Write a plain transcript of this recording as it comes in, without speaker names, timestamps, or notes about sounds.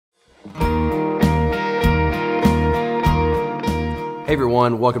Hey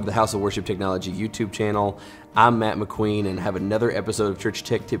everyone, welcome to the House of Worship Technology YouTube channel. I'm Matt McQueen and have another episode of Church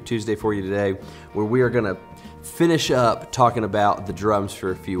Tech Tip Tuesday for you today, where we are going to finish up talking about the drums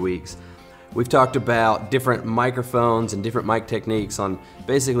for a few weeks. We've talked about different microphones and different mic techniques on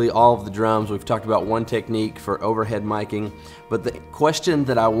basically all of the drums. We've talked about one technique for overhead miking, but the question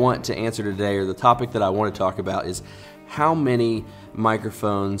that I want to answer today, or the topic that I want to talk about, is how many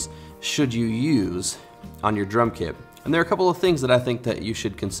microphones should you use on your drum kit? And there are a couple of things that I think that you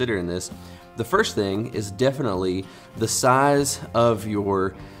should consider in this. The first thing is definitely the size of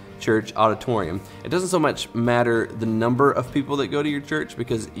your church auditorium. It doesn't so much matter the number of people that go to your church,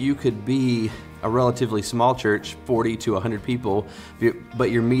 because you could be a relatively small church, 40 to 100 people,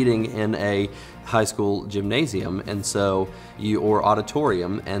 but you're meeting in a high school gymnasium or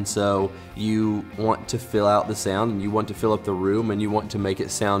auditorium, and so you want to fill out the sound and you want to fill up the room and you want to make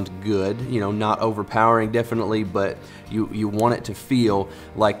it sound good, not overpowering definitely, but you want it to feel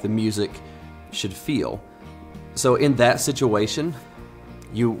like the music should feel. So in that situation,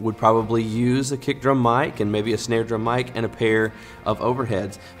 you would probably use a kick drum mic and maybe a snare drum mic and a pair of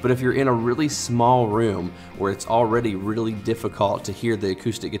overheads. But if you're in a really small room where it's already really difficult to hear the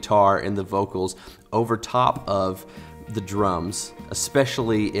acoustic guitar and the vocals over top of the drums,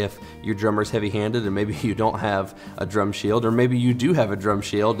 especially if your drummer's heavy-handed and maybe you don't have a drum shield, or maybe you do have a drum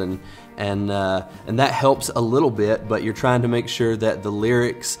shield and that helps a little bit, but you're trying to make sure that the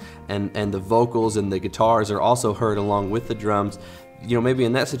lyrics and the vocals and the guitars are also heard along with the drums. Maybe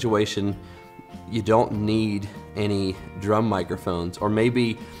in that situation, you don't need any drum microphones. Or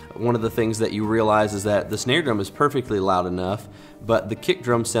maybe one of the things that you realize is that the snare drum is perfectly loud enough, but the kick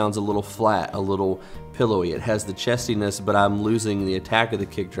drum sounds a little flat, a little pillowy. It has the chestiness, but I'm losing the attack of the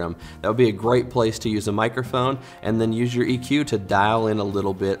kick drum. That would be a great place to use a microphone, and then use your EQ to dial in a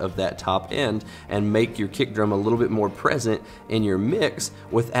little bit of that top end and make your kick drum a little bit more present in your mix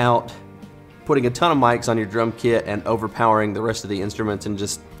without putting a ton of mics on your drum kit and overpowering the rest of the instruments and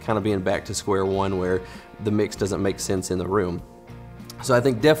just kind of being back to square one where the mix doesn't make sense in the room. So I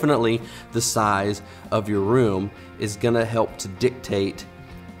think definitely the size of your room is going to help to dictate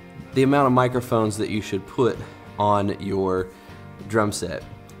the amount of microphones that you should put on your drum set.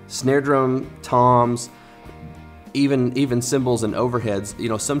 Snare drum, toms, even cymbals and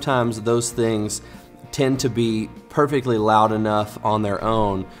overheads, sometimes those things tend to be perfectly loud enough on their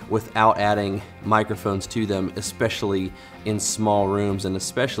own without adding microphones to them, especially in small rooms, and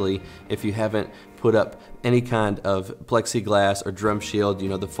especially if you haven't put up any kind of plexiglass or drum shield,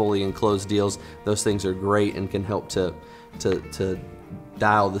 the fully enclosed deals. Those things are great and can help to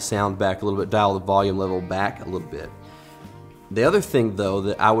dial the sound back a little bit, dial the volume level back a little bit. The other thing though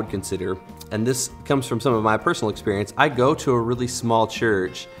that I would consider, and this comes from some of my personal experience, I go to a really small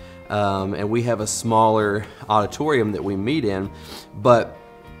church, and we have a smaller auditorium that we meet in, but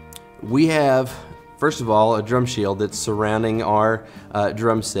we have, first of all, a drum shield that's surrounding our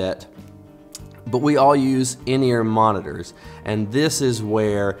drum set, but we all use in-ear monitors, and this is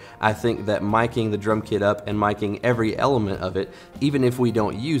where I think that miking the drum kit up and miking every element of it, even if we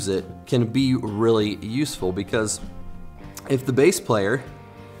don't use it, can be really useful, because if the bass player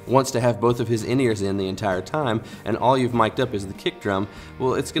wants to have both of his in-ears in the entire time and all you've mic'd up is the kick drum,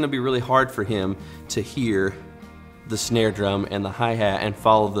 well, it's going to be really hard for him to hear the snare drum and the hi-hat and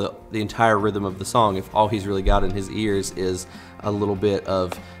follow the entire rhythm of the song if all he's really got in his ears is a little bit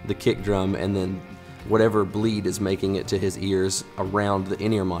of the kick drum and then whatever bleed is making it to his ears around the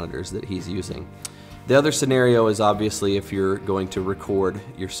in-ear monitors that he's using. The other scenario is obviously if you're going to record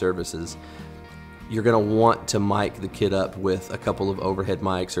your services. You're going to want to mic the kit up with a couple of overhead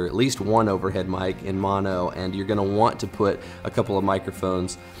mics, or at least one overhead mic in mono, and you're going to want to put a couple of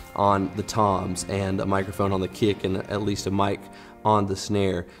microphones on the toms and a microphone on the kick and at least a mic on the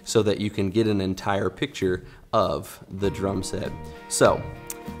snare so that you can get an entire picture of the drum set. So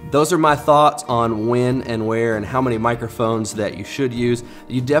those are my thoughts on when and where and how many microphones that you should use.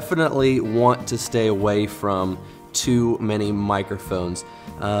 You definitely want to stay away from too many microphones.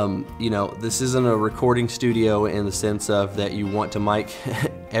 This isn't a recording studio in the sense of that you want to mic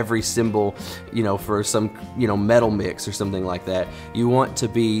every cymbal, for some, metal mix or something like that. You want to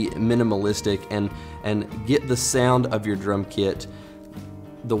be minimalistic and get the sound of your drum kit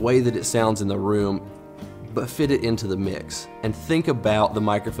the way that it sounds in the room, but fit it into the mix. And think about the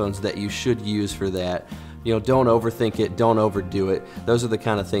microphones that you should use for that. Don't overthink it, don't overdo it. Those are the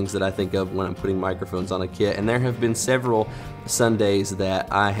kind of things that I think of when I'm putting microphones on a kit, and there have been several Sundays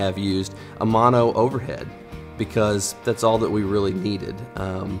that I have used a mono overhead because that's all that we really needed.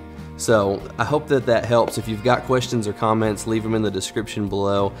 So I hope that helps. If you've got questions or comments, leave them in the description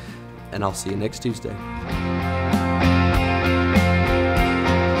below, and I'll see you next Tuesday.